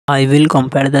I will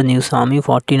compare the new Xiaomi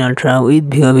 14 Ultra with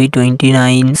Vivo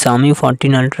V29. Xiaomi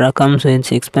 14 Ultra comes with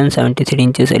 6.73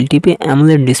 inches LTP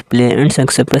AMOLED display and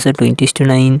success ratio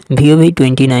 20:9. Vivo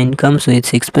V29 comes with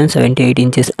 6.78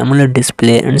 inches AMOLED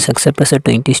display and success ratio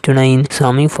 20:9.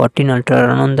 Xiaomi 14 Ultra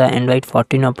run on the Android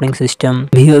 14 operating system.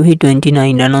 Vivo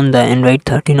V29 run on the Android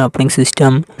 13 operating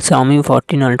system. Xiaomi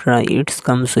 14 Ultra it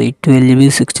comes with 12GB,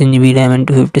 16GB RAM and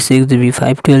 256GB,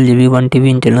 512GB, 1TB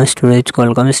internal storage.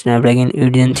 Qualcomm Snapdragon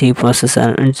 8 Gen 3 processor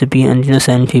and CPU Adreno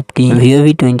 750. Vivo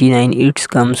V29 it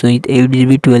comes with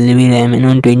 8GB, 12GB RAM and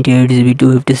 128GB,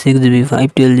 256GB,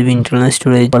 512GB internal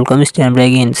storage. Qualcomm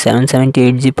Snapdragon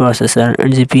 778G processor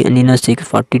and CPU Adreno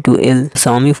 642L.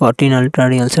 Xiaomi 14 Ultra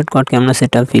real set quad camera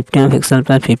setup 50MP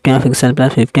plus 50MP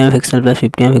plus 50MP plus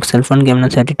 50MP front camera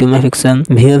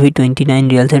 32MP. Vivo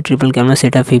V29 real set triple camera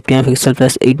setup 50MP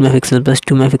plus 8MP plus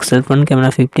 2MP front camera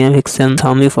 50MP.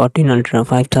 Xiaomi 14 Ultra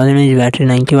 5000 mAh battery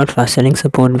 90W fast charging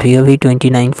support. Vivo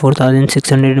V29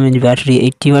 4600 mAh battery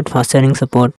 80W fast charging support.